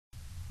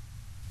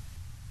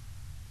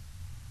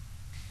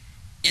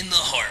In the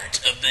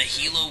heart of the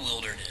Gila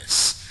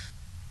wilderness,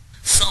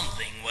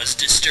 something was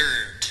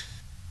disturbed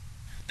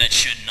that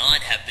should not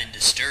have been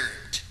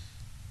disturbed,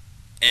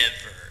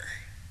 ever.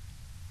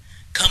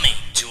 Coming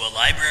to a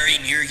library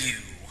near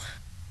you,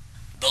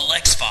 The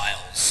Lex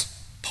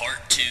Files,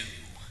 Part 2,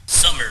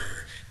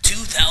 Summer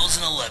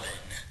 2011.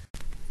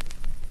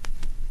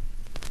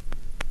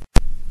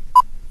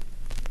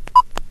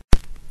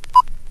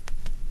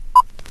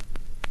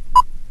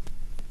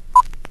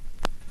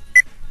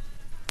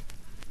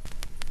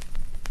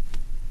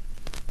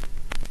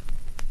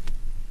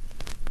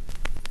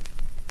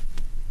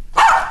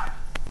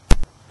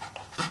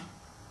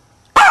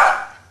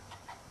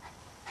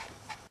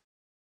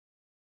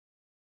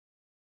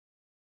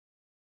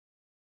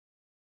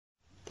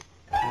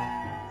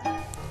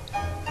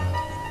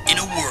 In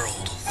a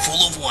world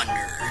full of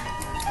wonder,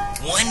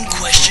 one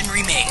question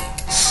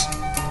remains.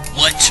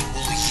 What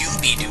will you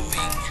be doing?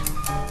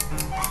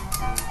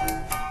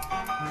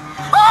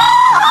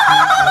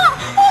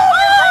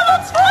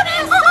 That's funny!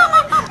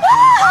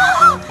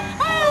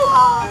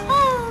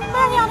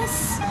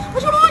 Marianus,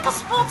 would you like a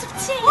spot of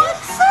tea? What?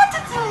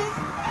 Certainly!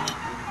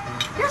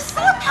 You're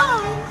so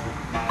kind!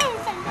 Oh,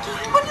 thank you.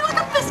 Would you like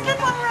a biscuit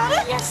while we're at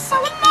it? Yes,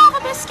 I would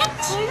love a biscuit.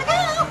 Here you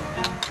go!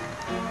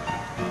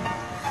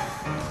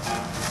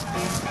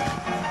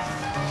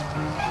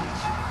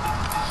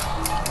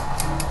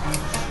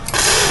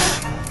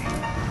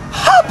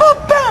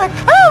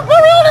 Oh,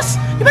 Marianus!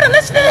 You better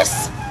listen to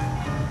this!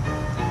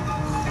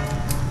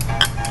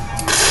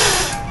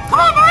 Come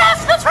on,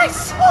 Marianus, let's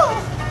race!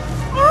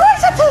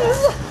 Race it is!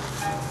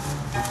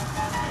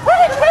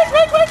 Wait!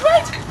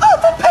 Oh,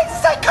 for Pete's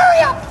sake,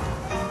 hurry up!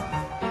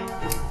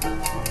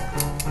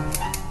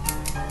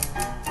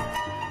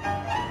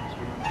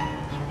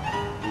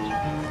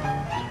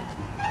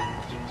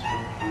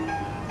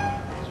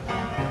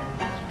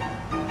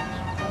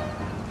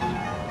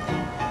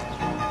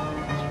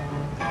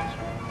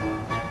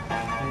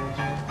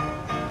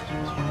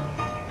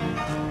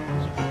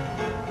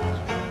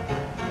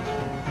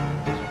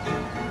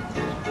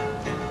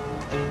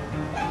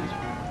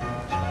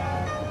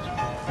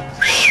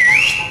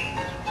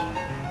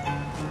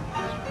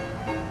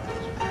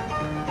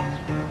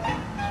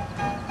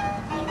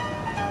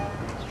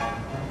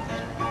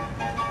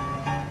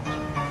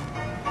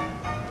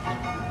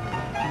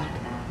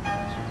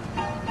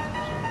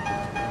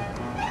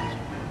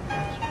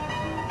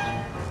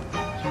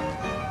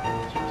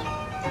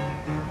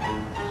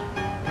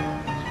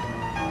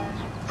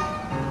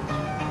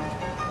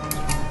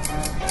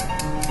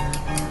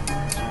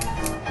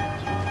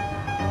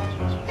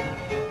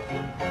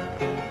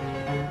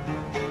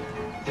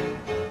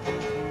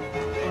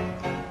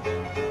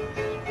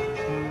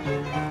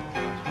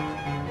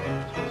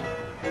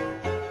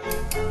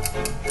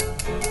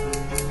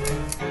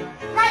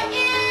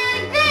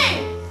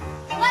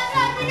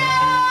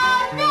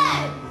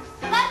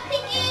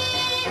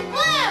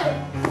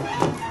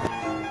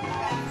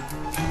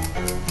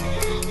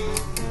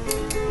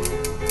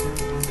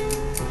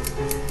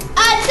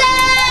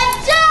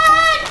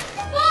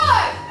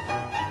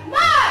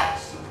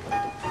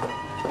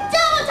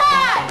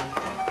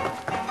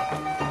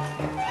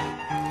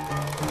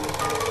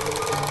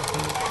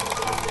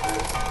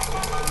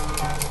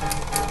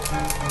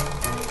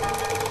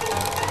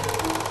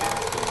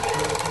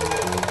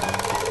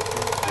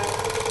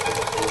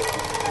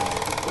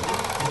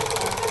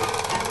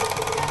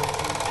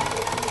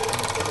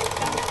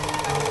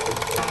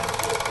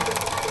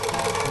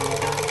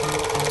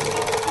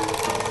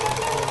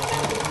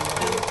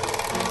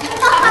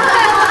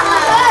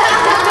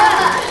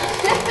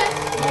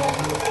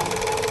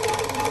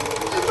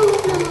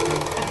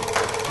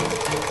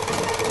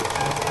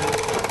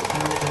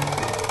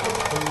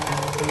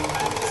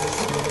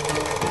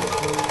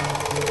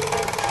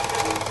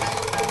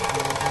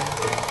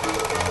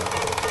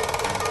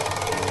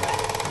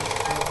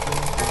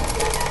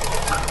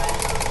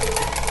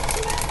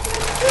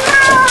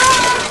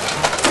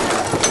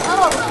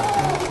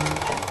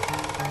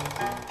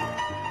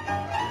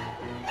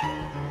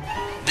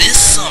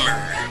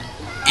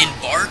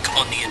 Embark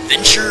on the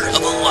adventure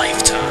of a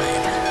lifetime.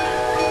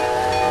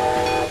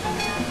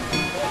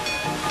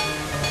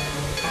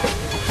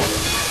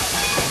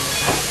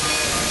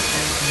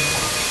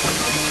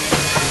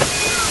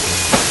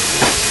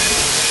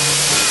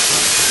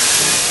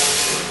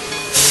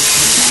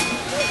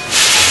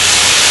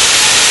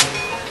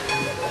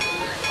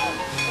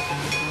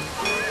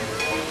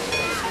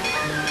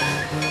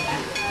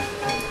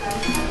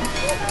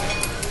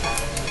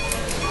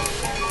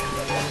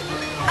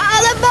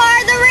 All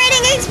aboard the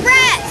Reading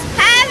Express!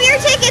 Have your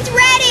tickets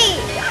ready!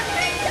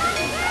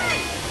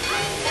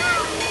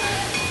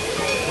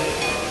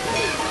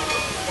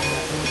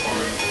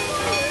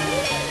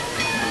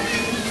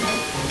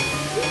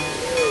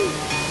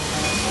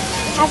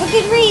 Have a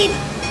good read.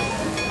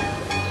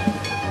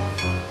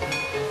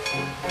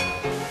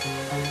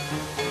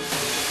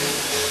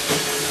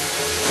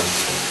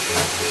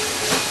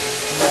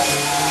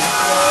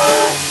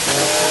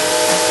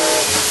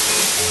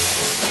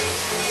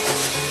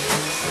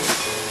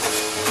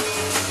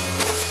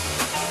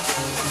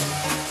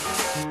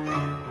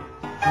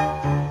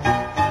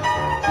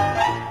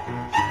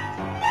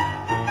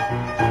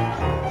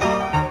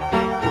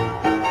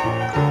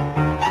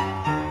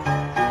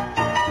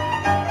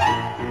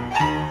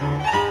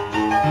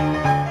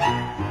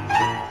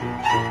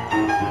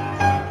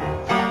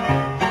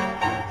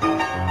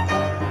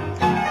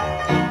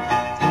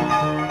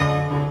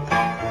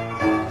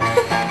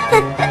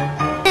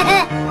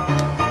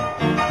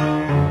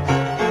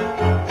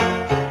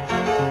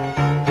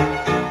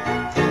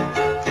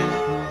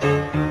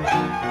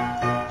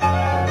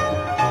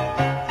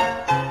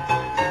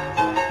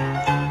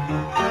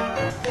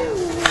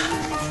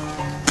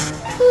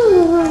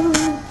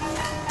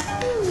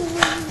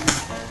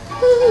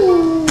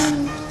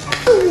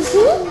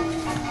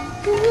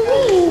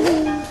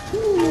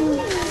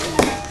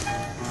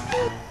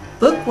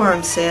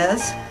 Bookworm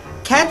says,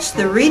 catch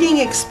the Reading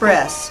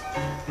Express.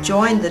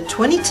 Join the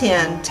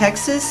 2010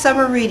 Texas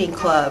Summer Reading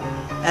Club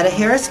at a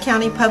Harris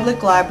County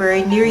Public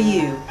Library near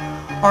you,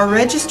 or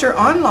register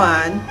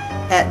online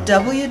at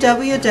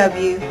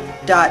www.hcpl.net.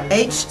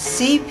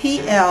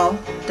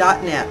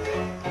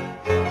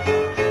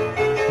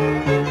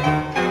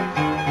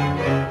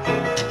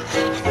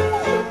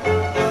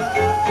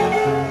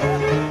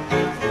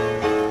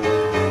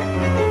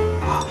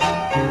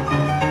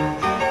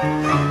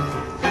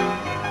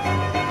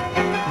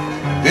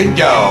 Good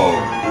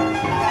dog.